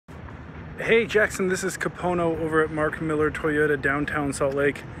Hey Jackson, this is Capono over at Mark Miller Toyota downtown Salt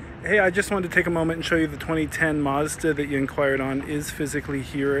Lake. Hey, I just wanted to take a moment and show you the 2010 Mazda that you inquired on is physically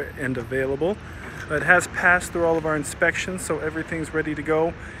here and available. It has passed through all of our inspections, so everything's ready to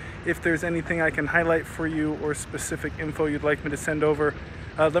go. If there's anything I can highlight for you or specific info you'd like me to send over,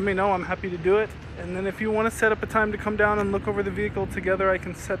 let me know. I'm happy to do it. And then if you want to set up a time to come down and look over the vehicle together, I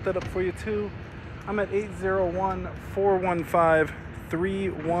can set that up for you too. I'm at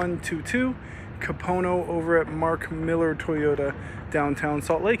 801-415-3122, Capono over at Mark Miller Toyota, downtown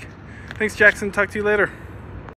Salt Lake. Thanks, Jackson. Talk to you later.